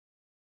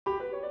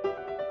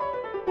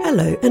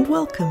Hello and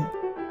welcome.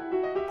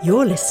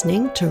 You're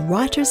listening to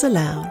Writers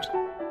Aloud,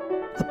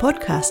 a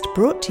podcast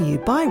brought to you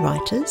by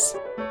writers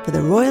for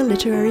the Royal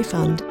Literary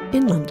Fund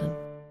in London.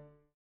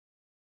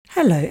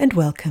 Hello and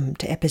welcome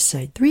to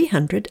episode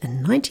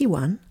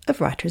 391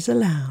 of Writers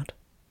Aloud.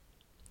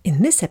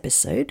 In this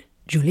episode,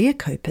 Julia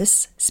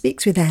Copus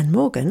speaks with Anne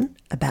Morgan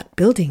about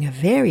building a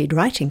varied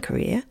writing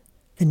career,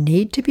 the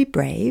need to be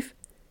brave,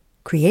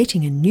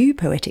 creating a new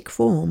poetic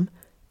form,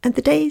 and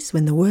the days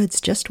when the words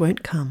just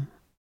won't come.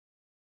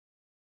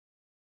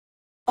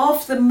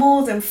 Of the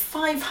more than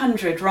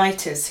 500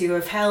 writers who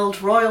have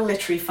held Royal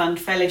Literary Fund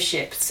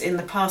fellowships in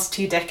the past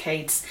 2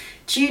 decades,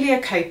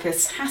 Julia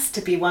Copus has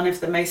to be one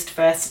of the most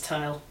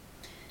versatile.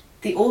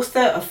 The author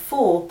of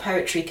 4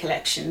 poetry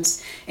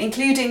collections,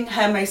 including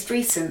her most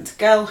recent,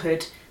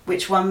 Girlhood,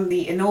 which won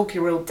the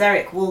inaugural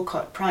Derek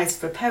Walcott Prize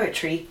for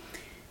Poetry,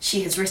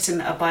 she has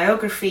written a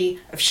biography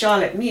of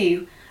Charlotte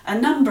Mew, a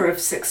number of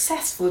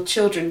successful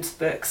children's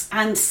books,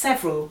 and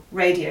several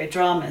radio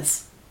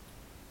dramas.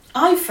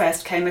 I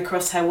first came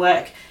across her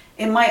work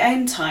in my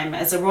own time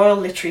as a Royal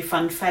Literary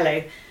Fund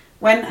Fellow,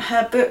 when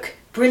her book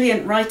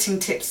Brilliant Writing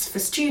Tips for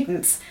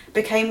Students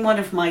became one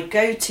of my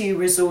go-to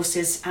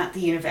resources at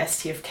the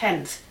University of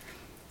Kent.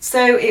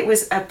 So it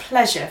was a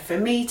pleasure for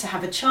me to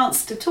have a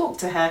chance to talk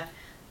to her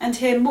and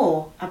hear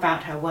more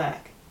about her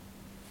work.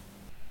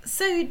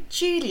 So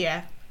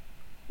Julia,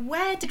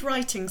 where did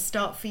writing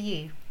start for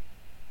you?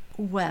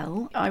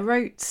 Well, I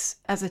wrote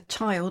as a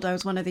child. I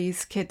was one of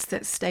these kids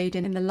that stayed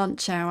in the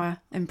lunch hour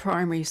in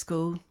primary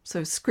school,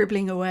 so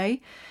scribbling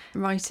away,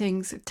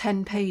 writing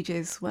 10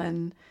 pages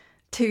when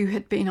 2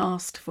 had been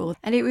asked for.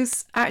 And it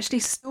was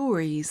actually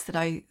stories that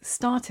I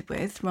started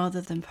with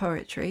rather than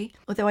poetry,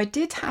 although I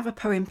did have a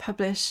poem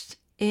published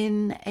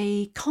in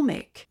a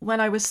comic. When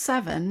I was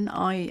 7,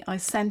 I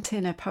sent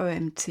in a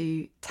poem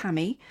to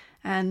Tammy,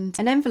 and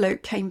an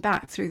envelope came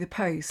back through the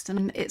post,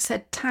 and it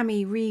said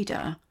Tammy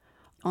Reader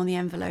on the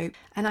envelope,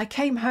 and I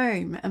came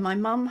home and my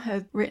mum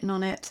had written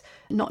on it,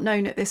 "Not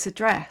known at this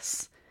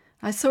address."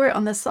 I saw it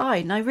on the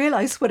side and I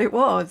realised what it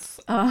was.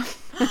 Oh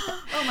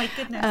my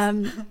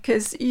goodness.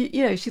 Because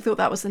she thought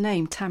that was the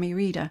name, Tammy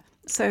Reader.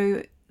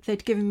 So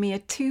they'd given me a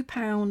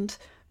 £2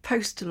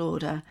 postal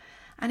order,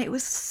 and it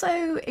was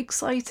so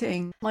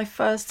exciting. My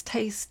first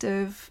taste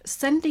of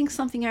sending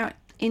something out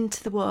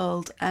into the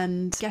world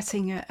and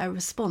getting a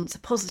response, a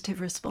positive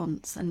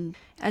response. And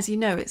as you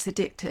know, it's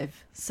addictive.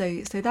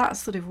 So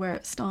that's sort of where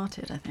it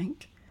started, I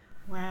think.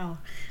 Wow.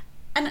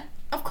 And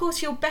of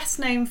course, you're best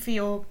known for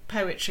your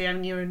poetry. I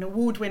mean, you're an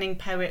award-winning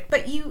poet,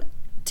 but you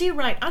do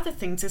write other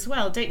things as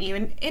well, don't you?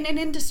 And in an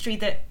industry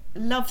that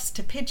loves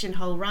to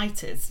pigeonhole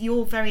writers,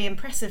 you're very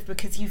impressive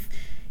because you've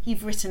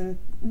written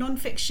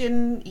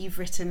non-fiction, you've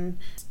written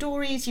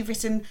stories, you've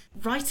written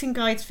writing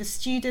guides for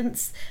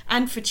students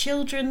and for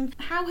children.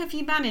 How have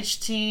you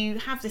managed to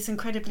have this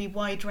incredibly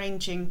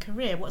wide-ranging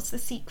career? What's the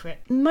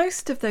secret?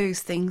 Most of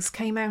those things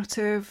came out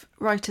of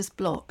writer's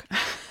block.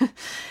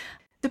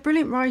 The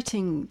Brilliant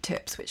Writing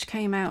Tips, which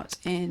came out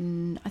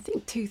in, I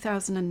think,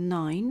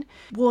 2009,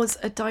 was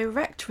a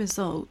direct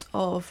result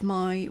of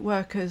my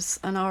work as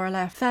an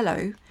RLF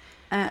fellow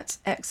at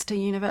Exeter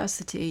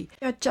University.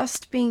 I'd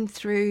just been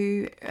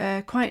through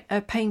quite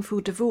a painful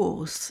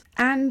divorce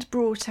and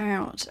brought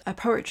out a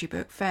poetry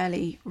book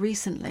fairly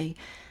recently,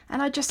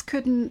 and I just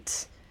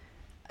couldn't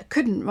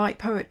write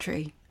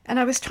poetry. And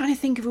I was trying to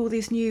think of all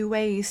these new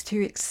ways to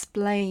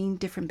explain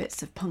different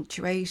bits of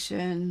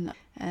punctuation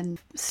and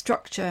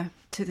structure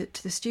to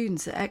the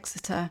students at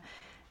Exeter,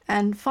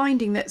 and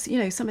finding that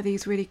some of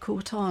these really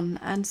caught on.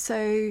 And so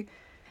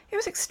it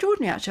was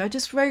extraordinary, actually. I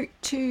just wrote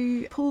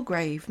to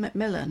Palgrave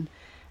Macmillan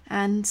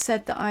and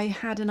said that I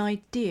had an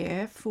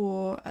idea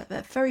for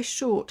a very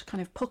short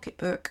kind of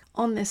pocketbook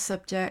on this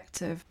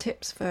subject of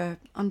tips for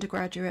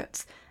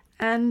undergraduates.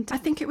 And I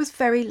think it was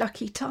very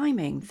lucky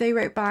timing. They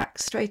wrote back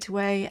straight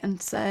away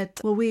and said,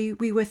 well, we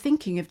were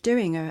thinking of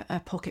doing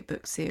a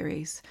pocketbook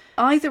series.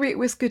 Either it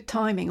was good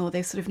timing or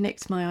they sort of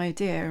nicked my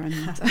idea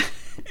and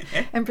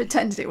and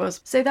pretended it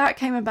was. So that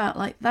came about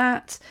like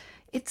that.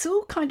 It's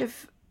all kind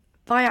of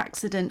by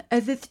accident.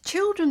 The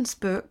children's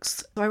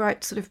books, I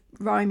write sort of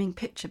rhyming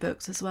picture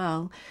books as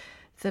well,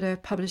 that are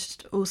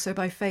published also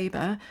by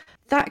Faber.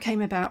 That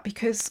came about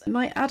because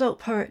my adult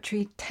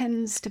poetry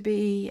tends to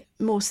be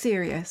more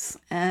serious,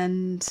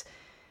 and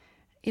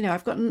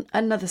I've got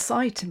another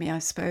side to me, I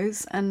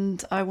suppose,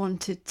 and I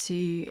wanted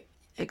to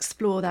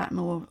explore that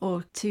more,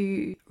 or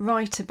to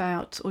write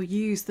about or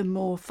use the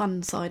more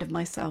fun side of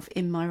myself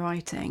in my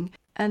writing.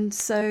 And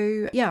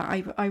so,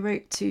 I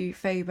wrote to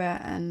Faber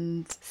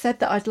and said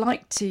that I'd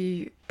like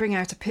to bring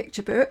out a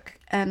picture book,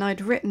 and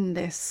I'd written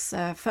this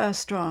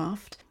first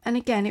draft. And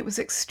again, it was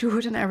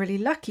extraordinarily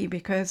lucky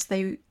because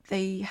they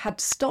had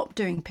stopped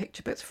doing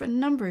picture books for a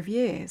number of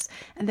years,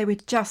 and they were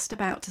just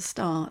about to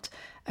start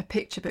a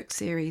picture book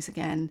series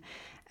again.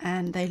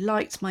 And they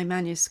liked my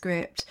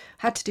manuscript.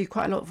 Had to do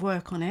quite a lot of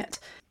work on it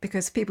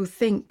because people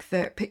think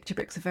that picture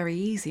books are very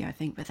easy, I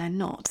think, but they're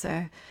not.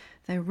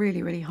 They're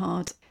really, really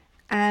hard.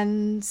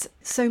 And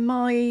so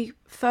my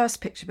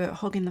first picture book,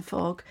 Hog in the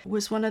Fog,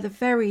 was one of the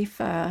very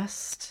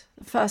first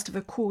of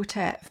a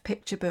quartet of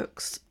picture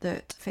books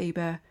that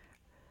Faber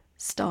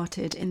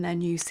started in their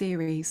new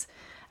series.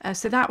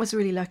 So that was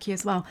really lucky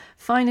as well.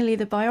 Finally,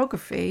 the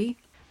biography,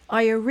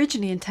 I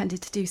originally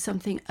intended to do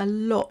something a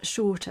lot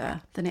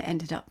shorter than it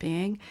ended up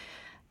being.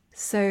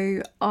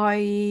 So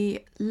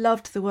I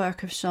loved the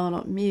work of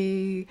Charlotte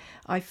Mew.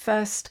 I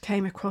first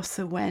came across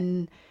her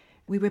when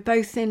we were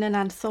both in an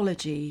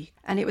anthology,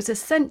 and it was a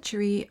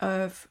century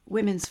of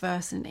women's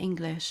verse in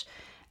English.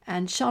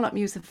 And Charlotte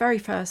Mew was the very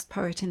first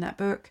poet in that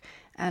book,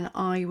 and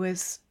I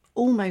was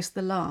almost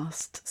the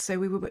last. So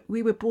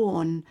we were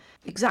born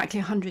exactly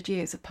 100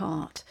 years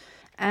apart.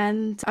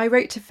 And I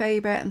wrote to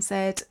Faber and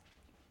said,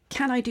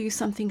 can I do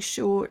something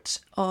short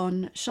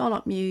on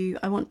Charlotte Mew?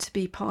 I want to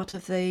be part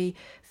of the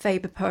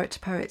Faber Poet to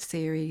Poet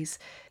series,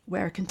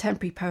 where a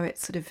contemporary poet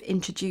sort of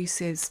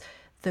introduces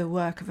the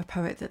work of a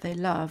poet that they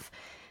love.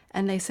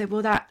 And they said,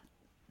 well, that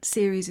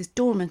series is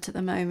dormant at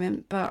the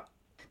moment, but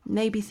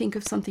maybe think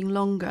of something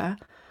longer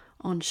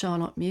on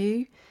Charlotte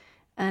Mew.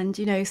 And,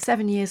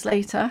 7 years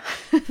later,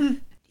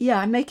 yeah,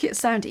 I make it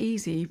sound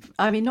easy.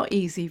 I mean, not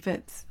easy,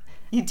 but...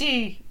 You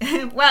do.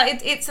 Well,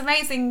 it's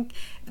amazing.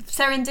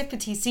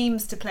 Serendipity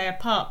seems to play a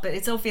part, but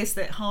it's obvious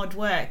that hard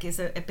work is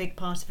a big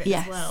part of it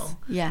as well.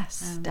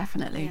 Yes,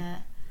 definitely. Yeah.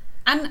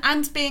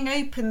 And being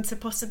open to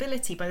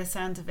possibility by the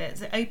sound of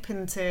it,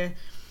 open to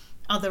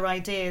other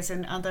ideas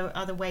and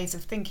other ways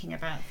of thinking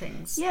about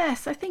things.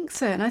 Yes, I think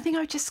so. And I think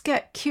I just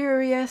get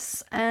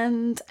curious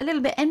and a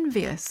little bit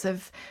envious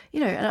of,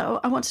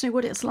 I want to know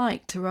what it's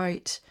like to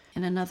write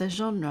in another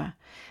genre.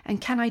 And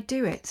can I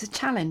do it? It's a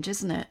challenge,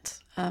 isn't it?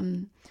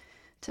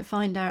 To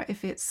find out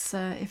if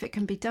it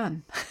can be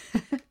done.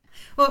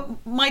 Well,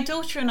 my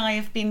daughter and I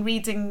have been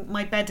reading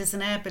My Bed is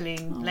an Air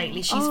Balloon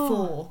lately. She's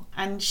 4,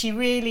 and she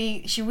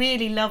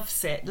really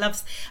loves it.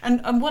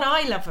 And what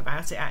I love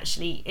about it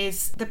actually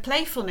is the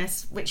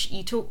playfulness which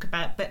you talk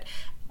about, but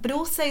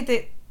also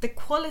the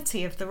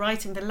quality of the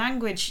writing, the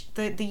language,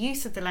 the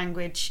use of the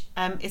language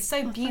is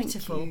so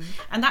beautiful.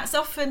 And that's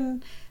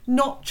often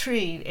not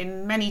true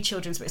in many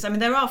children's books. I mean,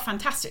 there are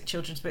fantastic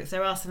children's books,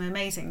 there are some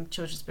amazing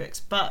children's books,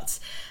 but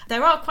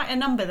there are quite a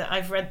number that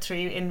I've read through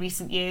in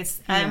recent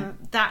years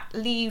that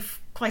leave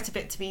quite a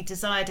bit to be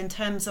desired in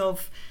terms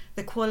of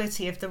the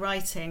quality of the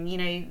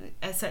writing,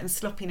 a certain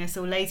sloppiness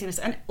or laziness,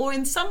 or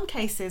in some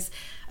cases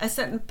a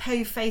certain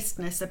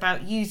po-facedness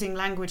about using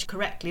language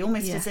correctly,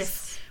 almost as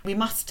if we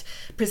must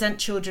present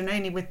children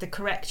only with the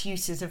correct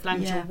uses of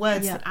language or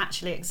words that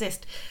actually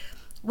exist.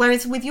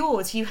 Whereas with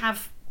yours,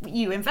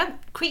 you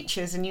invent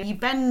creatures and you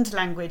bend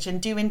language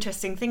and do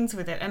interesting things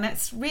with it, and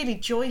it's really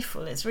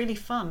joyful, it's really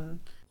fun.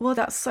 Well,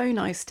 that's so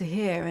nice to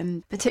hear,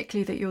 and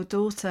particularly that your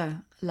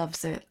daughter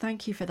loves it.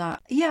 Thank you for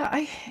that. Yeah,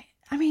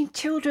 I mean,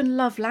 children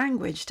love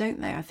language,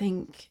 don't they? I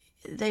think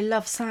they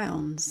love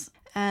sounds,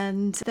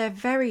 and they're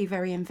very,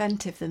 very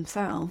inventive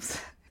themselves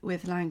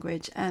with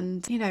language.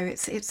 And,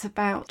 it's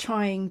about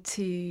trying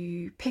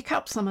to pick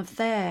up some of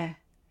their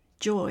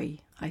joy,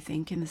 I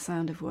think, in the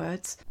sound of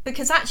words.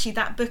 Because actually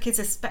that book is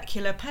a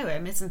specular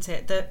poem, isn't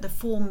it? The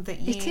form that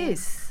you... It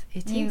is.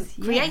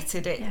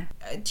 Created it. Yeah.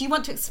 Do you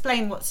want to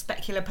explain what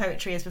specular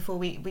poetry is before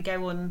we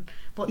go on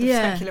what the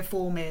specular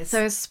form is?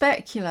 So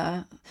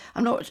specular,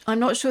 I'm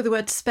not sure the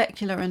words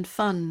specular and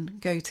fun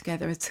go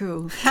together at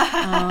all.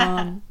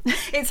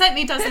 It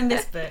certainly does in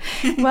this book.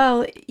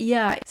 Well,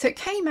 yeah. So it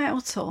came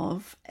out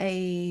of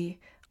I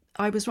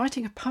was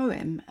writing a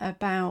poem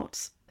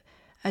about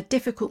a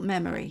difficult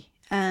memory,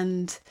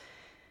 and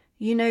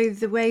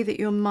the way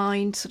that your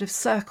mind sort of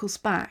circles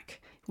back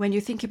when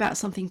you think about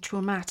something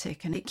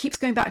traumatic, and it keeps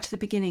going back to the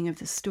beginning of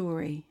the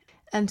story.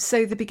 And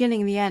so the beginning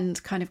and the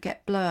end kind of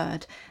get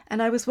blurred.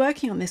 And I was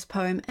working on this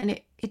poem, and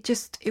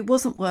it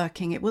wasn't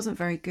working. It wasn't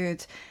very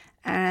good.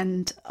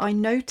 And I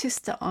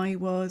noticed that I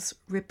was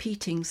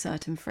repeating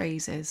certain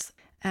phrases.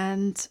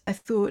 And I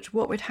thought,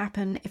 what would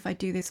happen if I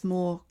do this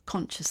more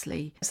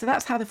consciously? So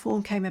that's how the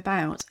form came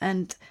about.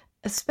 And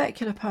a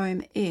specular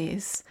poem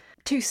is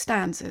 2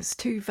 stanzas,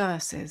 2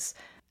 verses.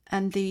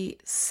 And the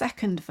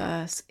second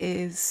verse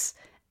is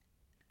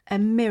a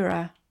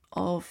mirror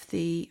of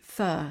the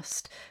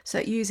first. So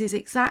it uses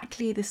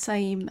exactly the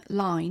same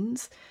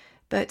lines,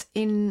 but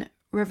in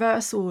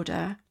reverse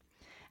order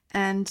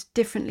and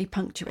differently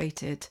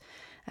punctuated.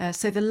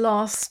 So the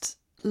last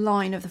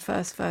line of the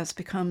first verse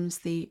becomes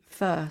the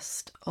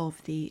first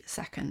of the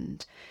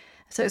second.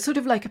 So it's sort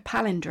of like a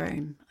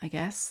palindrome, I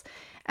guess.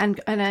 And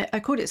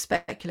I called it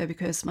specular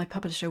because my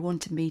publisher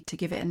wanted me to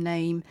give it a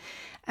name.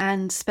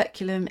 And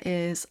speculum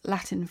is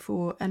Latin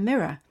for a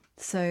mirror.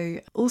 So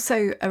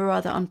also a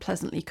rather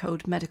unpleasantly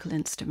cold medical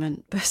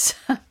instrument. But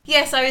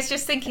yes, I was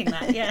just thinking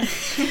that, yeah.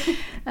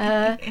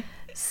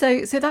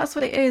 So that's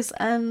what it is.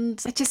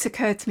 And it just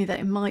occurred to me that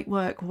it might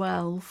work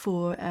well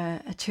for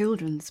a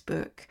children's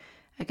book.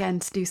 Again,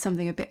 to do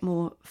something a bit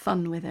more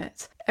fun with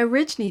it.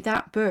 Originally,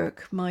 that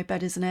book, My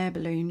Bed is an Air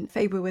Balloon,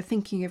 Faber were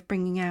thinking of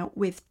bringing out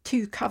with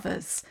 2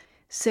 covers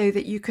so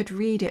that you could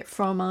read it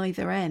from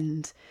either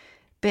end.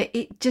 But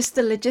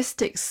the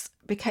logistics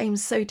became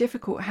so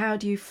difficult. How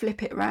do you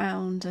flip it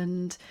round?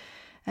 And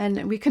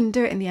we couldn't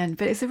do it in the end.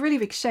 But it's a really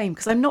big shame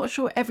because I'm not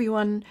sure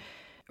everyone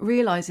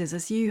realises,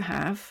 as you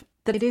have,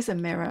 that it is a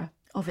mirror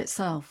of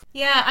itself.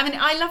 Yeah, I mean,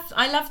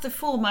 I love the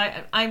form.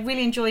 I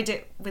really enjoyed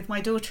it with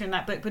my daughter in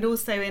that book, but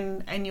also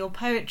in your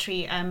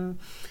poetry.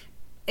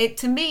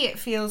 To me, it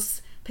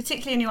feels,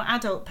 particularly in your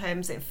adult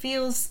poems, it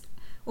feels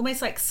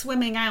almost like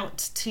swimming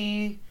out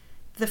to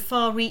the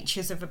far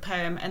reaches of a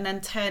poem and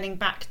then turning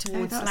back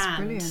towards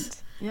land.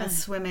 Brilliant. Yeah.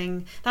 As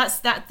swimming. That's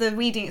the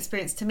reading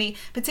experience to me,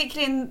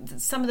 particularly in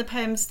some of the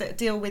poems that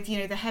deal with, you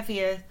know, the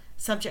heavier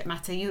subject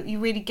matter. You're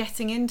really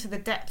getting into the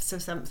depths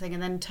of something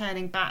and then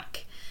turning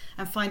back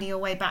and finding your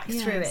way back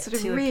through it sort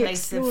of to a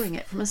place of re-exploring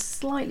it from a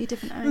slightly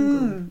different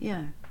angle.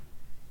 Yeah,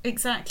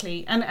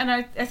 exactly. And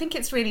I think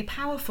it's really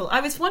powerful. I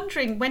was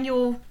wondering, when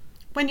you're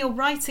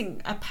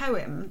writing a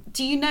poem,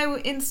 do you know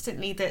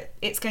instantly that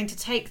it's going to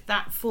take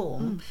that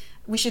form?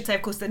 We should say,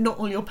 of course, that not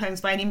all your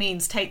poems by any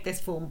means take this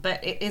form,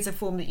 but it is a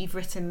form that you've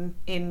written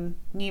in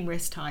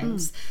numerous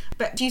times.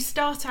 But do you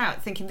start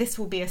out thinking this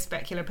will be a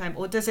specular poem,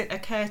 or does it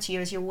occur to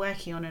you as you're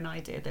working on an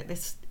idea that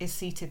this is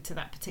suited to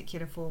that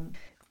particular form?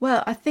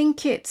 Well, I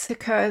think it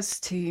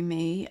occurs to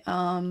me,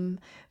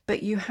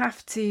 but you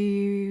have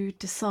to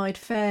decide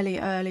fairly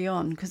early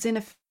on, because in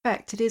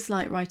effect it is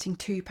like writing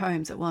two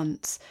poems at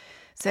once.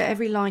 So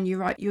every line you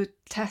write, you're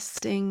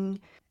testing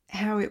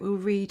how it will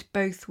read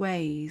both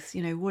ways,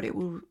 you know, what it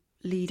will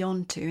lead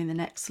on to in the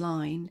next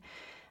line,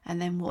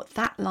 and then what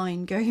that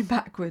line going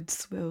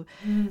backwards will.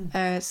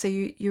 So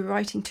you're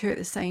writing two at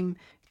the same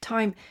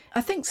time. I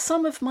think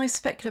some of my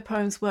specular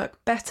poems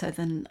work better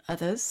than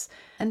others,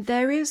 and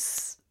there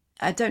is,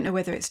 I don't know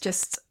whether it's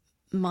just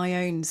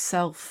my own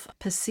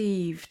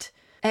self-perceived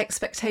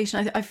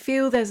expectation. I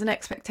feel there's an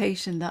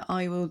expectation that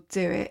I will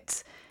do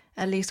it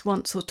at least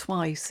once or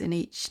twice in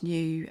each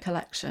new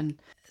collection.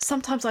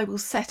 Sometimes I will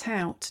set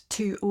out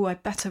to,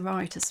 I'd better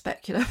write a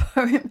specular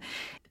poem.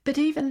 But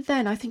even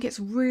then, I think it's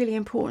really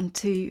important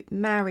to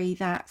marry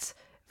that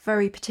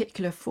very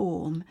particular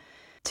form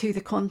to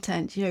the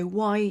content. You know,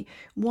 why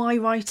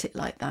write it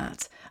like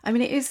that? I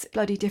mean, it is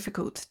bloody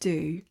difficult to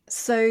do.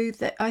 So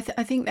that I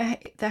think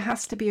there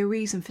has to be a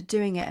reason for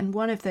doing it. And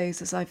one of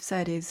those, as I've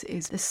said, is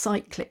the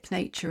cyclic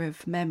nature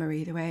of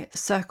memory, the way it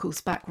circles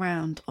back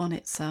round on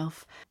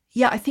itself.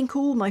 Yeah, I think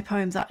all my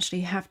poems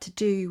actually have to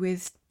do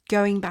with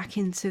going back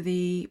into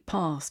the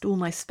past, all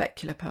my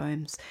specular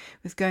poems,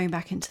 with going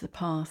back into the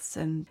past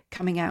and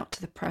coming out to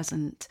the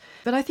present.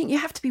 But I think you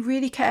have to be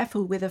really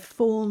careful with a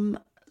form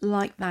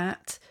like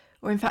that,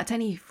 or in fact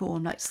any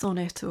form like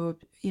sonnet or,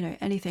 you know,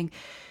 anything,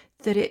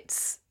 that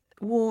it's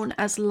worn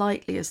as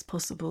lightly as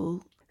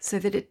possible so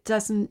that it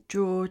doesn't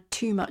draw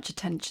too much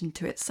attention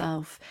to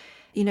itself.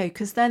 You know,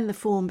 because then the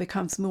form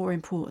becomes more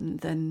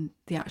important than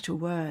the actual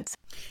words.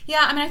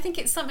 Yeah, I mean, I think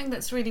it's something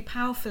that's really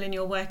powerful in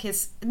your work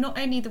is not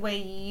only the way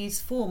you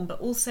use form, but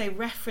also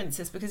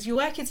references, because your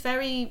work is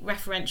very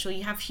referential.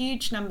 You have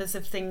huge numbers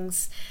of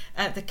things,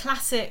 the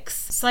classics,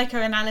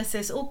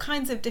 psychoanalysis, all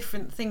kinds of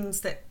different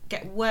things that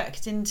get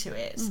worked into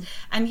it.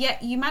 And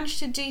yet you manage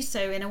to do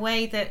so in a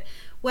way that,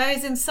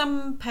 whereas in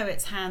some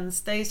poets'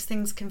 hands, those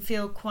things can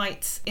feel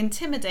quite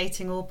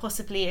intimidating or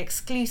possibly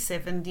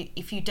exclusive, and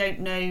if you don't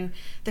know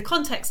the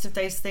context of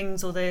those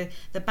things or the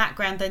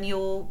background, then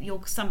you're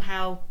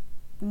somehow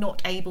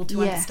not able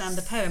to understand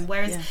the poem.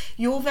 Whereas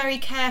you're very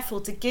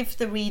careful to give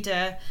the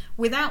reader,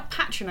 without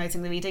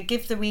patronising the reader,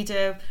 give the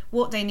reader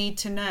what they need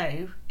to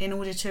know in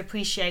order to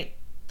appreciate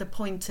the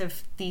point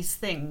of these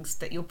things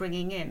that you're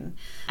bringing in.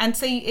 And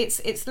so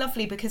it's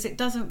lovely because it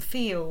doesn't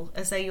feel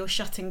as though you're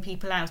shutting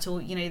people out,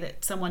 or, you know,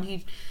 that someone who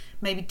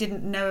maybe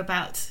didn't know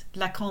about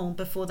Lacan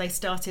before they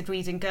started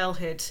reading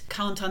Girlhood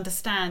can't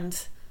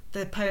understand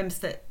the poems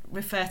that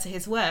refer to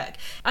his work.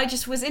 I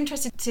just was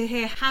interested to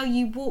hear how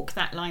you walk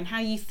that line, how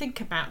you think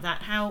about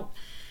that, how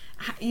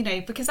you know,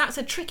 because that's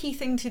a tricky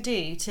thing to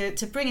do,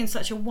 to bring in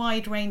such a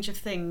wide range of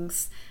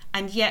things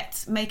and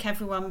yet make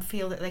everyone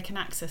feel that they can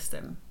access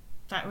them.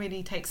 That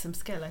really takes some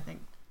skill, I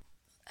think.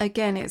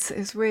 Again,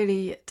 it's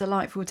really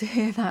delightful to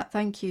hear that.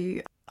 Thank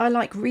you. I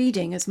like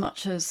reading as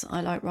much as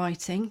I like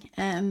writing,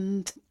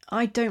 and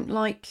I don't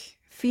like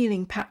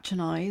feeling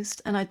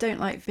patronised, and I don't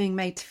like being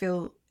made to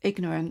feel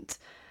ignorant.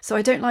 So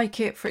I don't like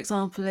it, for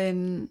example,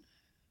 in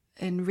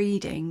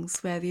readings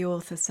where the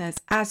author says,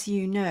 as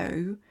you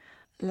know,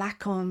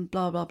 Lacan,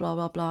 blah, blah, blah,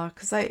 blah, blah,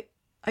 because I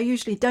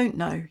usually don't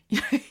know.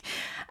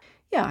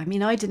 Yeah, I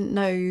mean, I didn't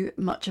know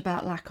much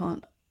about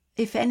Lacan,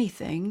 if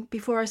anything,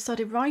 before I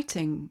started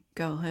writing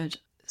Girlhood.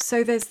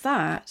 So there's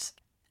that.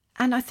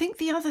 And I think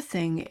the other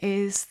thing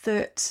is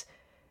that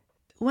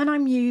when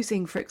I'm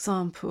using, for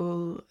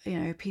example, you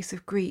know, a piece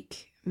of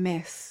Greek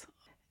myth,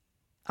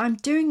 I'm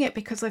doing it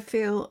because I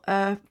feel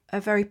a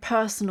very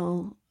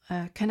personal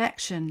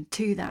connection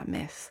to that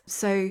myth.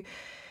 So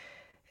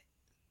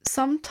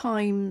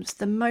sometimes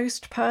the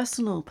most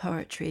personal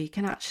poetry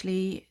can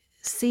actually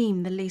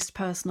seem the least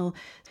personal.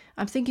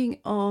 I'm thinking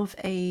of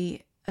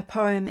a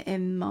poem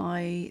in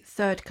my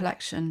third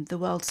collection, The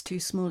World's Two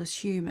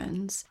Smallest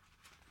Humans.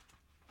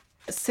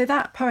 So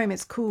that poem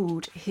is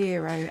called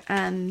Hero,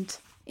 and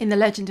in the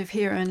legend of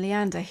Hero and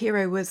Leander,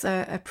 Hero was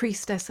a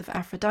priestess of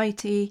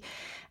Aphrodite,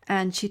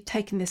 and she'd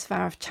taken this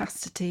vow of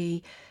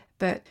chastity,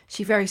 but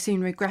she very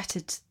soon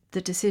regretted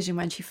the decision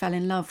when she fell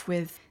in love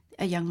with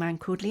a young man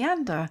called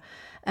Leander,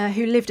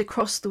 who lived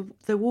across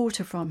the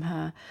water from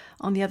her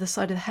on the other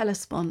side of the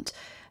Hellespont.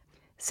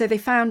 So they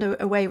found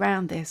a way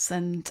around this,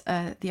 and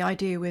the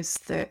idea was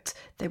that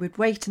they would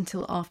wait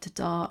until after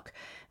dark,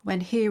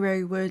 when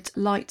Hero would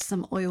light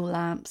some oil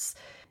lamps,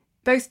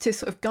 both to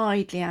sort of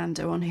guide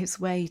Leander on his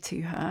way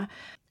to her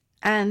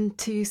and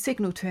to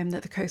signal to him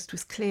that the coast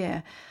was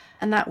clear.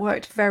 And that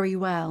worked very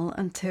well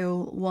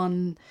until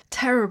one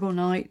terrible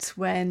night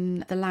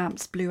when the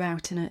lamps blew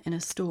out in a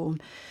storm.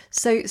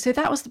 So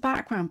that was the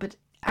background. But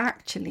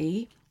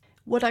actually,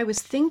 what I was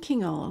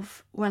thinking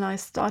of when I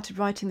started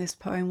writing this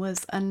poem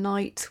was a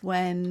night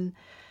when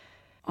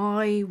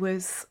I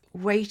was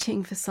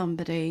waiting for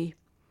somebody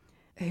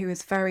who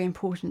was very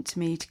important to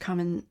me to come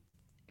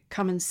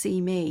and see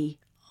me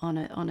on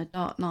a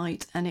dark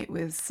night, and it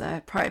was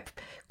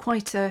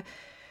quite a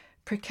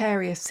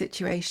precarious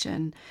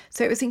situation.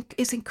 So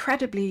it's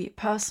incredibly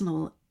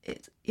personal.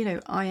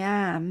 I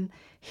am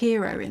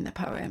Hero in the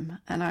poem,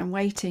 and I'm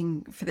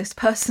waiting for this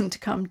person to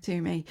come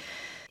to me.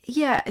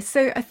 Yeah,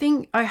 so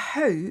I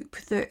hope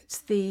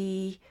that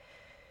the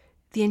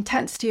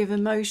intensity of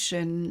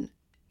emotion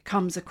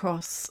comes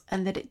across,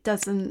 and that it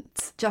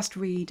doesn't just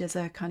read as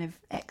a kind of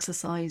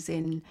exercise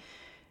in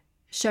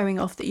showing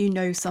off that you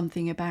know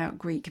something about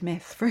Greek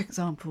myth, for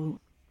example.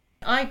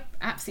 I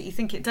absolutely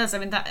think it does. I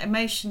mean, that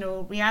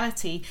emotional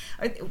reality.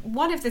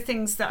 One of the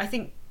things that I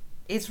think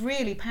is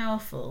really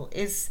powerful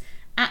is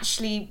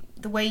actually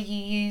the way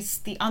you use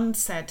the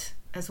unsaid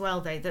as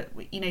well, though, that,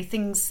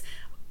 things,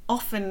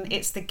 often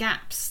it's the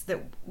gaps,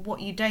 that what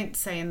you don't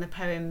say in the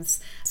poems.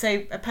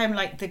 So a poem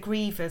like The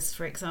Grievers,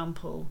 for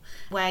example,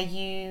 where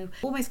you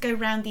almost go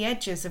round the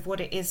edges of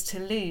what it is to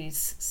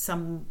lose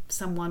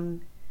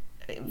someone.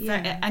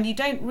 Yeah. And you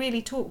don't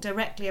really talk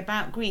directly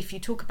about grief. You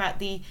talk about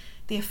the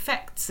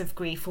effects of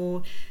grief,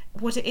 or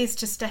what it is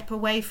to step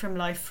away from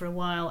life for a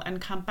while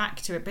and come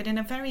back to it, but in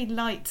a very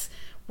light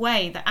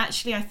way that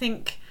actually I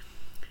think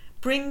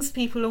brings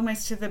people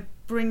almost to the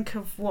brink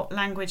of what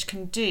language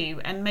can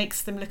do, and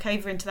makes them look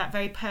over into that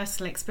very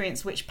personal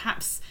experience, which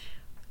perhaps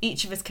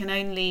each of us can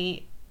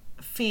only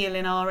feel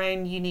in our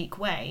own unique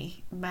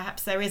way.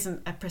 Perhaps there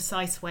isn't a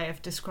precise way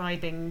of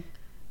describing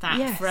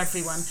that for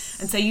everyone,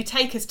 and so you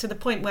take us to the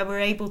point where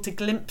we're able to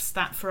glimpse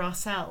that for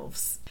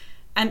ourselves.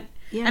 And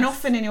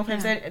often in your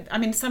poems, I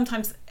mean,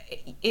 sometimes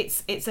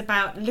it's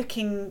about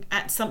looking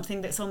at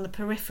something that's on the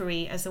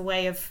periphery as a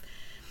way of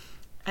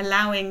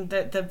allowing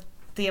the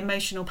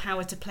emotional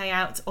power to play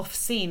out off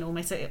scene,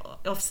 almost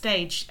off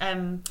stage.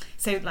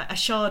 So like a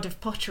shard of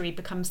pottery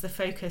becomes the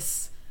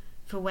focus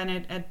for when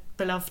a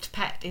beloved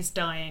pet is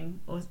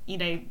dying, or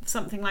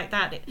something like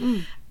that.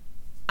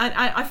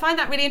 I find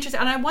that really interesting,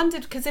 and I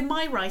wondered, because in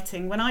my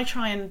writing, when I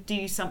try and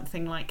do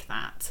something like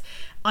that,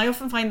 I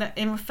often find that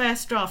in a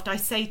first draft I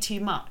say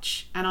too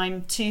much, and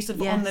I'm too sort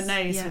of on the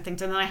nose with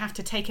things, and then I have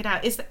to take it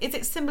out. Is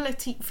it similar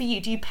for you?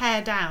 Do you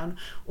pare down,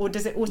 or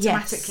does it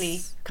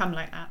automatically come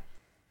like that?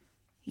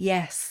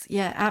 Yes,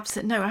 yeah,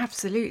 absolutely. No,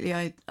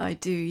 absolutely, I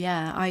do.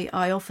 Yeah,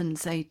 I often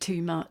say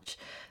too much.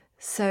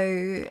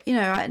 So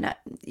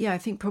I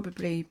think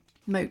probably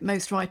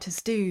most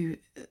writers do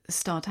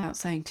start out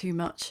saying too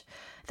much.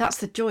 That's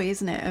the joy,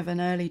 isn't it, of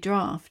an early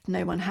draft?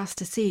 No one has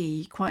to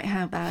see quite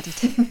how bad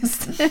it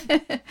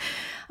is.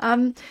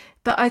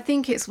 But I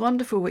think it's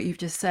wonderful what you've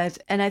just said.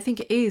 And I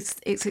think it's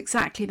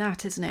exactly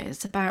that, isn't it?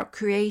 It's about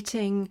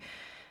creating,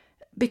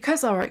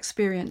 because our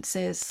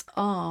experiences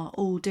are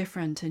all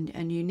different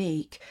and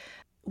unique.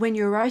 When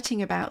you're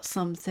writing about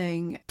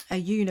something, a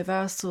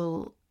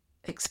universal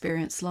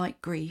experience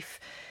like grief,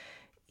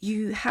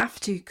 you have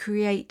to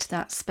create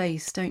that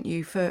space, don't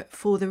you,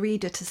 for the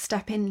reader to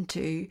step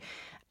into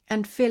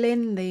and fill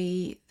in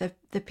the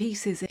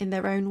pieces in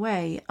their own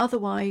way.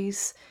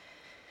 Otherwise,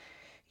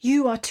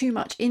 you are too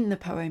much in the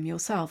poem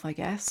yourself, I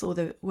guess, or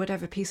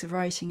whatever piece of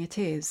writing it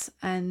is.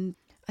 And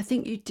I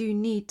think you do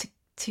need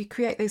to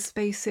create those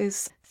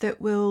spaces that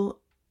will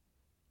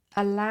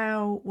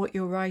allow what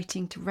you're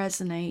writing to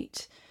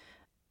resonate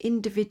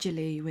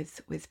individually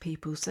with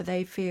people, so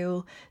they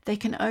feel they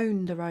can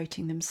own the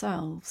writing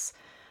themselves.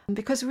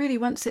 Because really,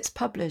 once it's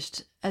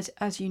published,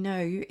 as you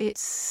know,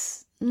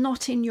 it's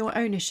not in your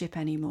ownership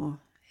anymore.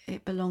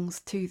 It belongs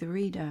to the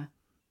reader.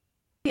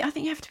 I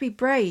think you have to be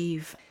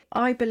brave.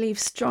 I believe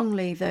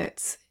strongly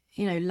that,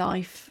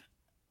 life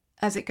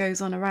as it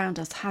goes on around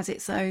us has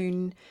its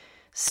own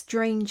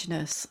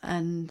strangeness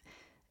and,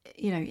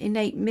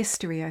 innate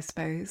mystery, I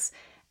suppose,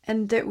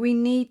 and that we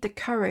need the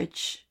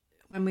courage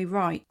when we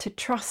write to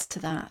trust to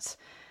that.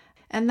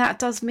 And that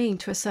does mean,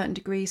 to a certain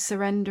degree,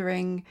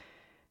 surrendering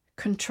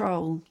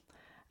control,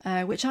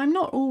 which I'm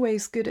not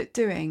always good at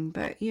doing,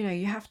 but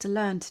you have to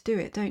learn to do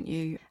it, don't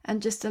you?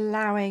 And just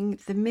allowing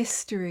the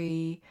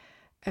mystery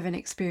of an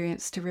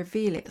experience to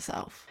reveal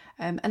itself.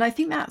 And I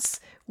think that's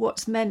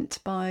what's meant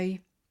by,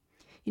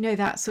 you know,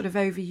 that sort of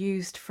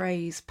overused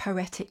phrase,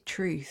 poetic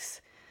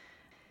truth.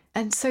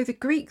 And so the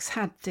Greeks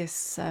had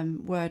this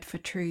word for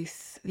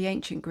truth, the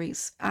ancient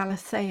Greeks,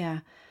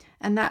 aletheia,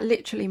 and that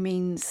literally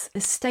means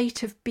a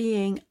state of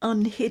being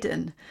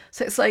unhidden.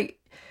 So it's like,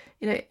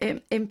 you know,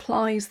 it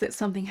implies that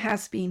something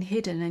has been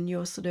hidden and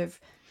you're sort of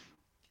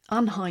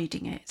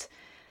unhiding it.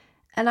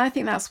 And I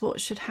think that's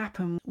what should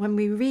happen when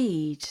we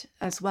read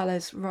as well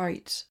as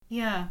write.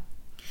 Yeah.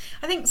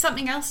 I think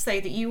something else,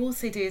 though, that you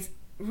also do is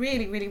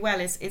really, really well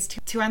is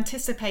to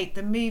anticipate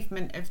the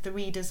movement of the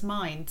reader's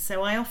mind.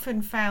 So I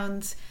often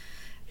found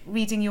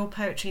reading your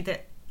poetry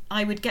that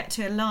I would get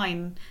to a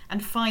line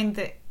and find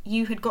that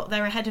you had got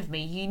there ahead of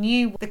me. You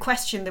knew the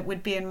question that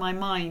would be in my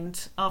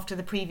mind after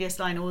the previous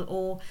line,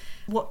 or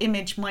what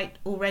image might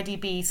already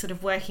be sort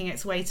of working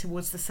its way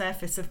towards the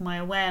surface of my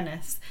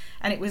awareness.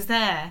 And it was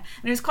there.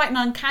 And it was quite an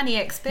uncanny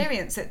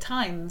experience at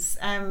times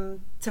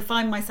to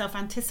find myself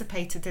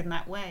anticipated in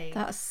that way.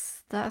 That's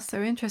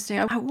so interesting.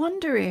 I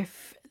wonder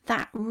if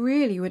that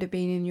really would have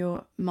been in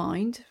your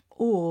mind,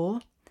 or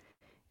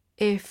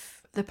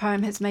if the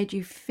poem has made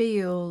you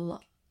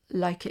feel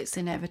like it's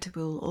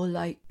inevitable, or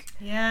like,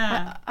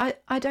 yeah,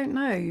 I don't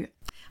know.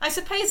 I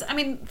suppose, I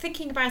mean,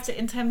 thinking about it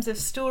in terms of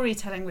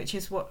storytelling, which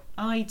is what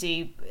I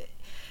do,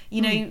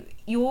 you know,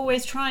 you're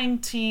always trying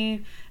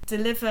to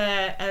deliver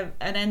an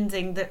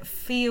ending that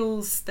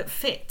fits,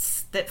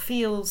 that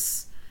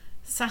feels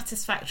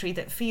satisfactory,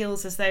 that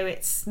feels as though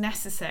it's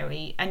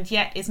necessary, and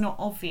yet is not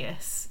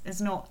obvious, is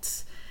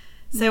not.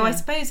 So yeah. I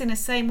suppose in the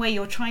same way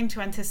you're trying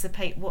to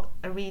anticipate what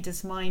a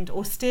reader's mind,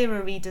 or steer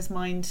a reader's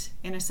mind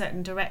in a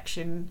certain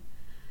direction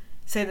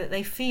so that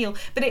they feel.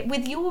 But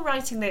with your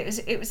writing though,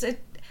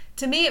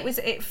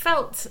 it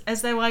felt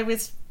as though I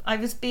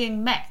was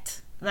being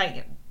met,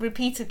 like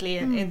repeatedly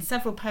in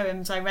several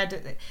poems I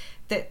read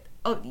that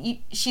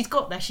she's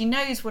got there. She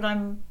knows what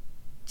I'm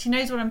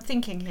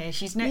thinking here.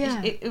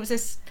 It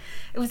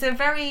was a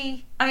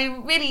very, I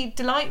mean, really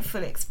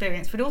delightful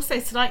experience, but also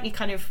slightly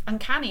kind of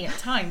uncanny at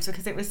times,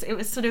 because it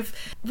was sort of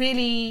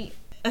really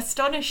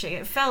astonishing.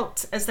 It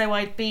felt as though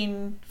I'd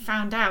been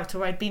found out,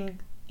 or I'd been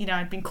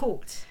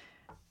caught.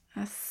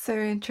 That's so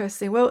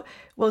interesting.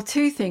 Well,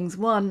 two things.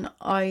 One,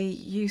 I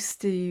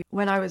used to,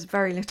 when I was a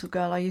very little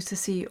girl, I used to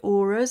see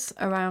auras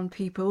around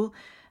people.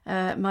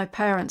 My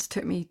parents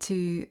took me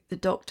to the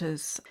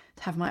doctors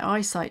to have my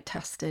eyesight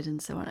tested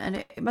and so on. And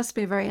it must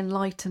be a very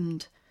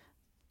enlightened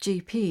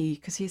GP,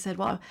 because he said,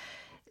 well,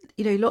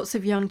 you know, lots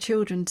of young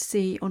children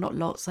see, or not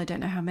lots, I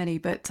don't know how many,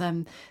 but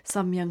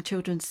some young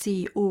children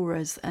see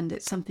auras, and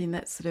it's something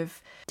that sort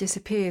of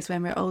disappears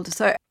when we're older.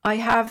 So I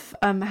have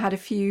had a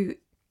few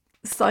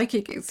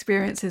psychic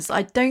experiences.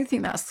 I don't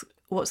think that's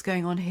what's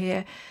going on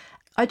here.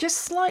 I just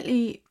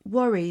slightly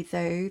worry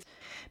though,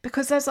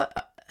 because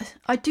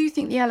I do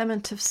think the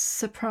element of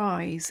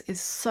surprise is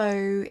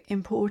so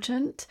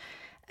important,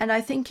 and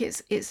I think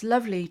it's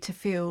lovely to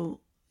feel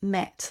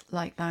met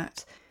like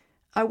that.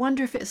 I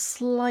wonder if it's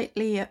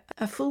slightly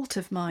a fault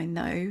of mine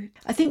though.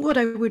 I think what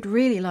I would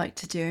really like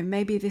to do, and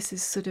maybe this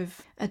is sort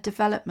of a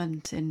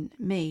development in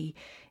me,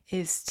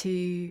 is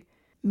to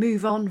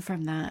move on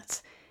from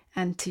that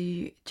and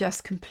to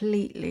just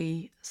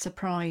completely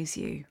surprise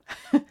you,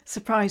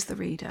 surprise the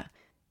reader.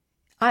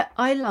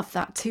 I love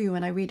that too,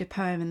 when I read a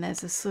poem and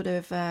there's a sort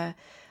of a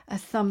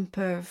thump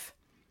of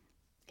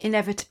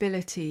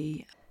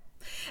inevitability.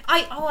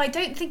 I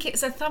don't think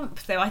it's a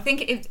thump though. I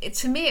think it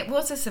to me it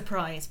was a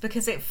surprise,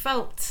 because it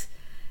felt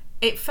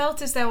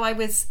as though I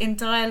was in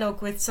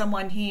dialogue with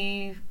someone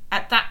who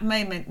at that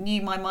moment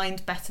knew my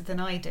mind better than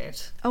I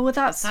did. Oh well,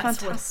 that's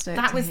fantastic.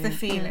 That was the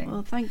feeling. Yeah,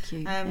 well, thank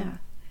you.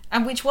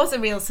 And which was a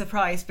real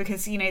surprise,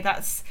 because, you know,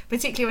 that's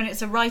particularly when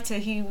it's a writer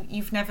who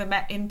you've never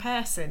met in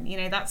person, you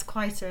know, that's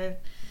quite a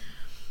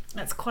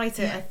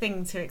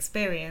thing to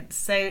experience.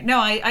 So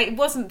no, it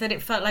wasn't that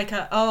it felt like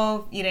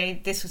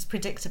this was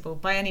predictable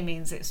by any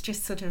means. It's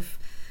just sort of,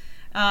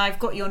 I've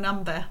got your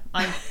number.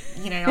 I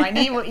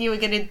knew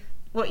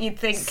what you'd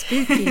think.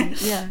 Spooky.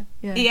 Yeah.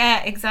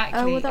 Yeah, exactly.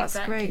 Oh well, that's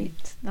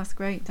great. That's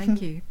great.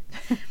 Thank you.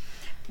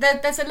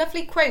 There's a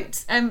lovely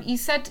quote. You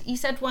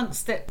said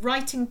once that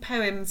writing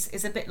poems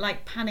is a bit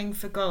like panning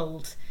for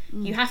gold.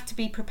 You have to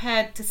be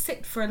prepared to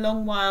sit for a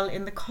long while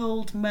in the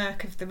cold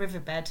murk of the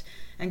riverbed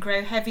and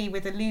grow heavy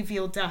with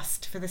alluvial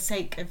dust for the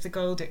sake of the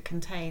gold it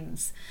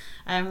contains.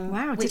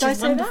 Wow, which did I is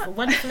say wonderful, that?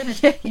 wonderful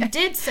image. Yeah. You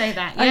did say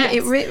that, yes.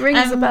 It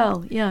rings a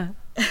bell, yeah.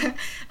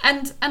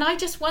 And I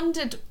just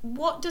wondered,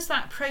 what does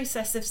that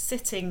process of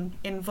sitting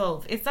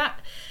involve? Is that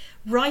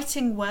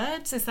writing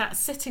words? Is that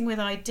sitting with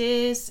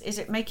ideas? Is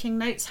it making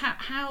notes?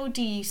 How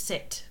do you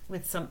sit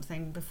with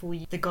something before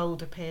the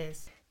gold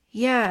appears?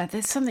 Yeah,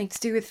 there's something to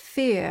do with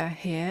fear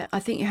here. I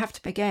think you have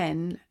to,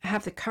 again,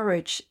 have the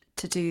courage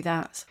to do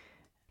that.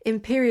 In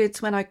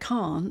periods when I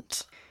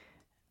can't,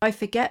 I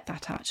forget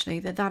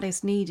that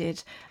is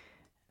needed.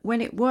 When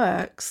it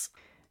works,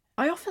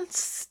 I often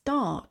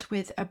start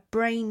with a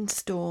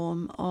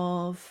brainstorm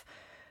of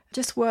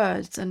just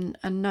words and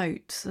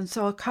notes. And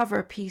so I'll cover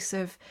a piece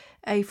of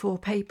A4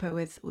 paper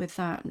with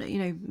that,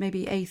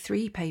 maybe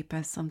A3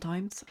 paper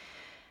sometimes.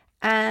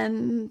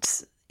 And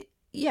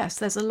yes,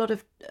 there's a lot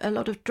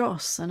of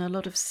dross and a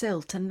lot of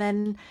silt, and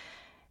then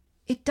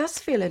it does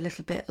feel a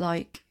little bit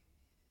like,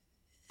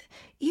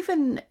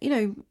 even,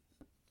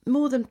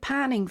 more than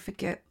panning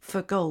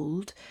for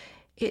gold,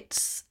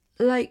 it's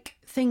like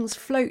things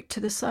float to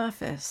the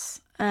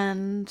surface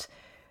and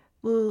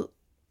will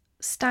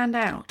stand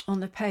out on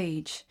the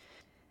page.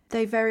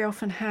 They very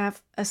often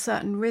have a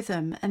certain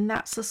rhythm, and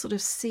that's a sort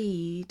of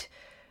seed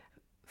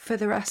for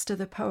the rest of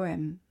the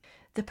poem.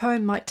 The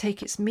poem might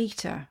take its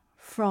meter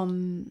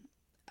from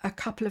a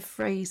couple of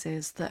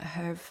phrases that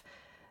have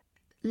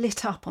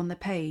lit up on the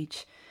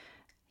page.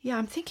 Yeah,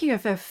 I'm thinking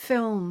of a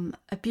film,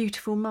 A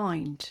Beautiful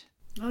Mind.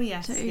 Oh,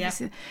 yes. Yeah.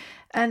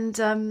 And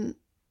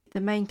the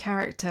main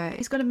character,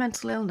 he's got a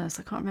mental illness.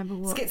 I can't remember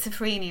what.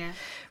 Schizophrenia.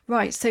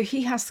 Right, so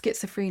he has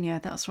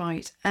schizophrenia, that's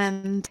right.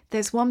 And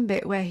there's one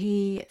bit where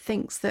he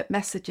thinks that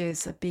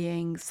messages are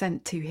being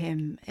sent to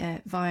him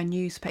via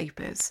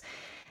newspapers.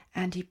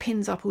 And he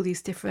pins up all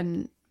these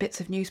different bits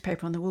of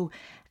newspaper on the wall.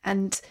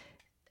 And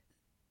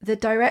the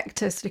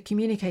director sort of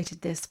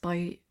communicated this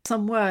by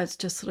some words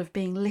just sort of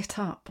being lit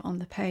up on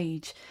the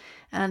page.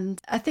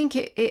 And I think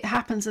it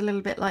happens a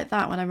little bit like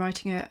that when I'm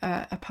writing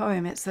a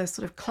poem. It's a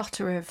sort of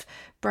clutter of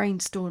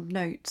brainstormed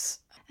notes,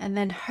 and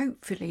then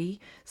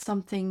hopefully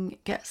something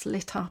gets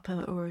lit up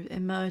or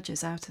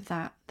emerges out of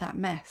that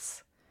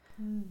mess.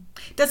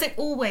 Does it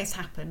always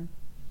happen?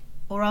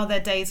 Or are there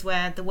days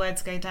where the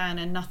words go down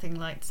and nothing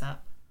lights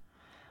up?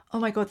 Oh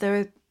my God, there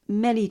are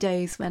many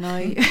days when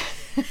I...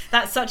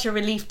 That's such a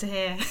relief to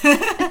hear.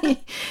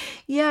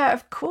 Yeah,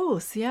 of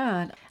course,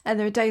 yeah. And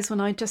there are days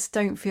when I just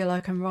don't feel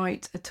like I'm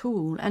right at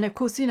all. And of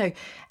course,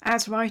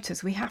 as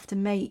writers, we have to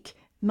make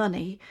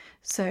money.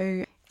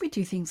 So we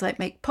do things like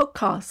make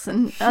podcasts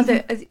and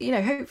other,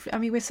 hopefully, I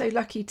mean, we're so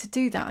lucky to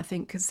do that, I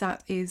think, because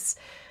that is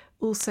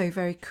also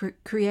very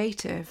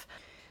creative.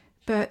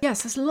 But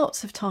yes, there's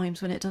lots of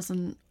times when it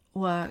doesn't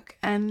work.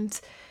 And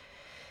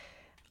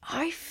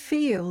I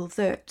feel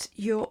that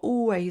you're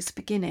always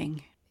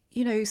beginning.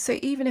 So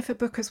even if a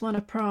book has won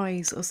a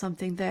prize or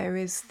something, there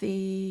is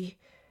the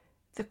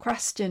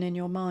question in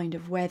your mind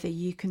of whether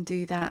you can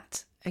do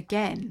that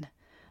again.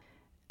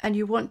 And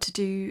you want to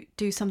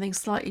do something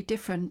slightly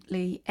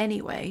differently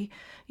anyway.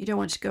 You don't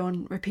want to go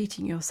on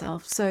repeating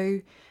yourself.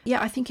 So,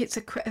 yeah, I think it's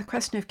a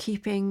question of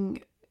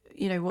keeping,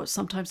 what's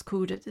sometimes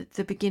called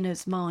the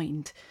beginner's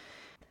mind,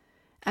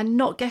 and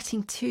not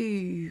getting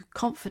too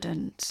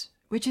confident,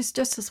 which is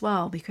just as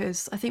well,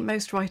 because I think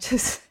most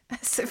writers are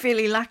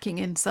severely lacking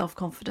in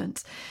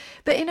self-confidence.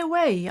 But in a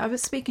way, I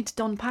was speaking to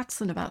Don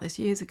Patterson about this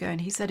years ago,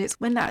 and he said it's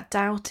when that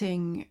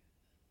doubting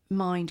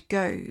mind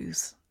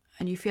goes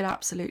and you feel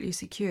absolutely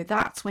secure,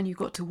 that's when you've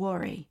got to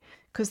worry,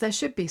 because there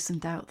should be some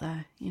doubt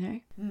there,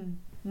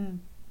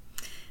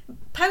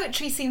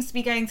 Poetry seems to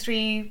be going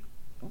through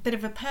a bit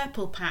of a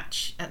purple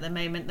patch at the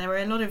moment. There are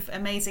a lot of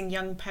amazing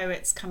young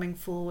poets coming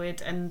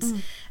forward, and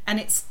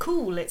it's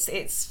cool. It's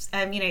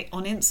on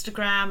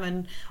Instagram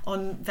and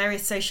on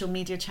various social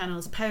media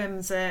channels,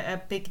 poems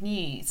are big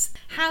news.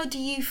 How do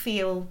you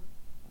feel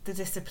the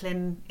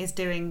discipline is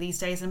doing these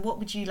days, and what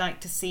would you like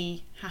to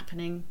see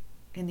happening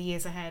in the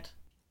years ahead?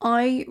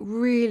 I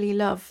really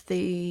love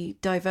the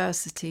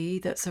diversity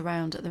that's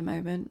around at the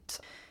moment.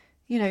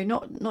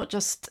 Not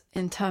just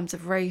in terms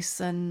of race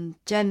and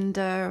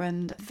gender,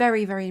 and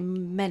very, very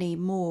many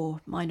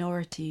more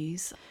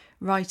minorities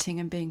writing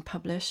and being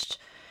published,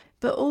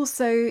 but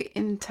also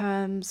in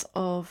terms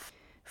of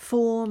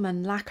form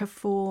and lack of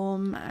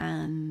form.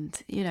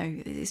 And,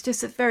 it's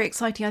just very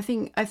exciting.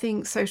 I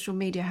think social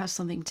media has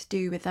something to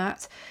do with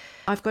that.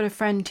 I've got a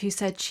friend who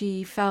said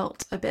she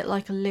felt a bit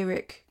like a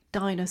lyric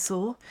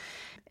dinosaur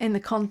in the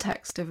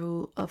context of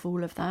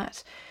all of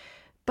that.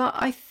 But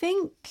I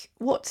think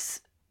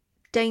what's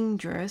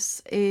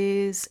dangerous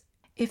is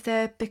if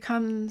there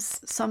becomes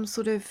some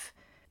sort of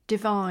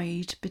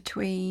divide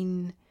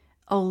between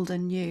old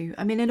and new.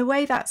 I mean, in a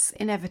way that's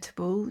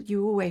inevitable.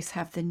 You always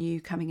have the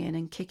new coming in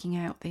and kicking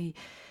out the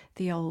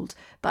old.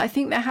 But I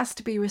think there has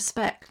to be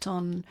respect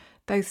on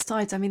both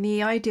sides. I mean,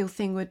 the ideal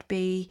thing would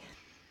be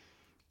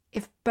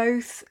if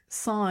both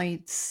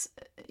sides,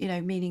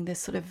 meaning this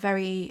sort of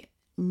very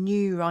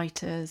new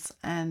writers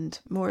and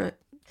more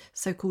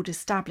so-called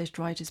established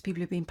writers, people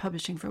who've been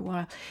publishing for a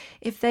while,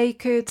 if they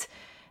could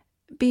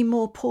be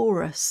more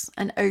porous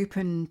and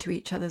open to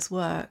each other's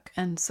work,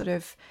 and sort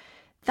of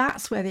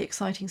that's where the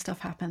exciting stuff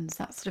happens,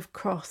 that sort of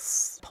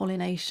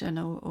cross-pollination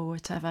or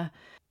whatever.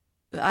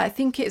 I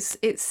think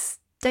it's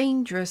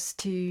dangerous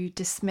to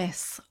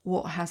dismiss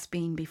what has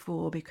been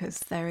before, because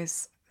there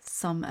is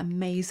some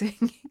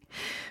amazing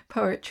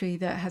poetry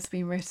that has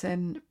been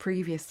written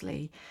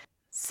previously.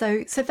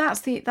 So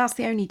that's the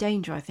only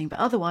danger, I think. But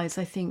otherwise,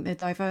 I think the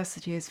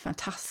diversity is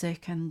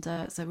fantastic, and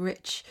it's a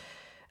rich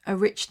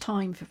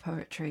time for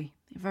poetry.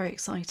 Very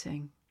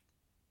exciting.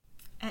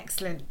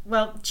 Excellent.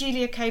 Well,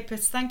 Julia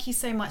Copus, thank you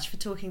so much for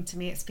talking to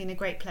me. It's been a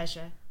great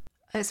pleasure.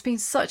 It's been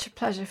such a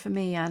pleasure for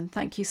me, Anne.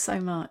 Thank you so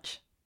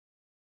much.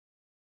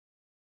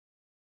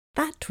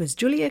 That was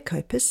Julia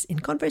Copus in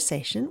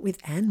conversation with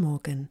Anne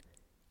Morgan.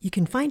 You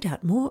can find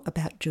out more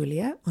about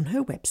Julia on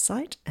her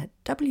website at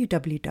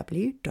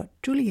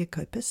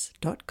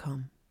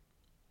www.juliacopus.com.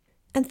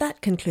 And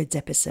that concludes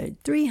episode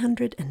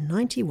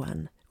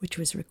 391, which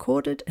was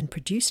recorded and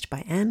produced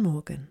by Anne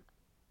Morgan.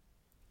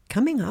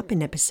 Coming up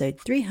in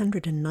episode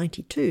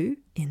 392,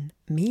 in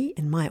Me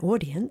and My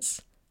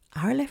Audience,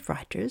 RLF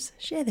writers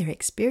share their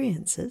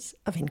experiences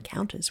of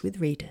encounters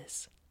with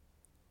readers.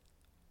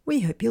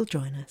 We hope you'll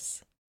join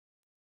us.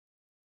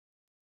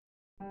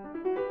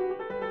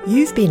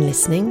 You've been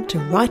listening to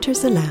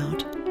Writers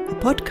Aloud, a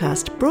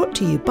podcast brought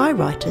to you by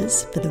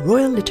writers for the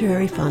Royal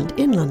Literary Fund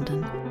in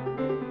London.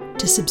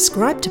 To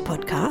subscribe to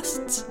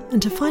podcasts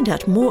and to find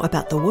out more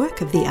about the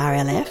work of the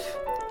RLF,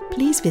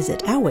 please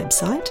visit our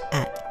website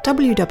at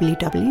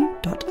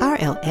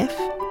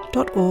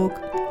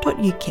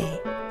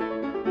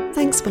www.rlf.org.uk.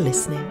 Thanks for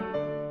listening.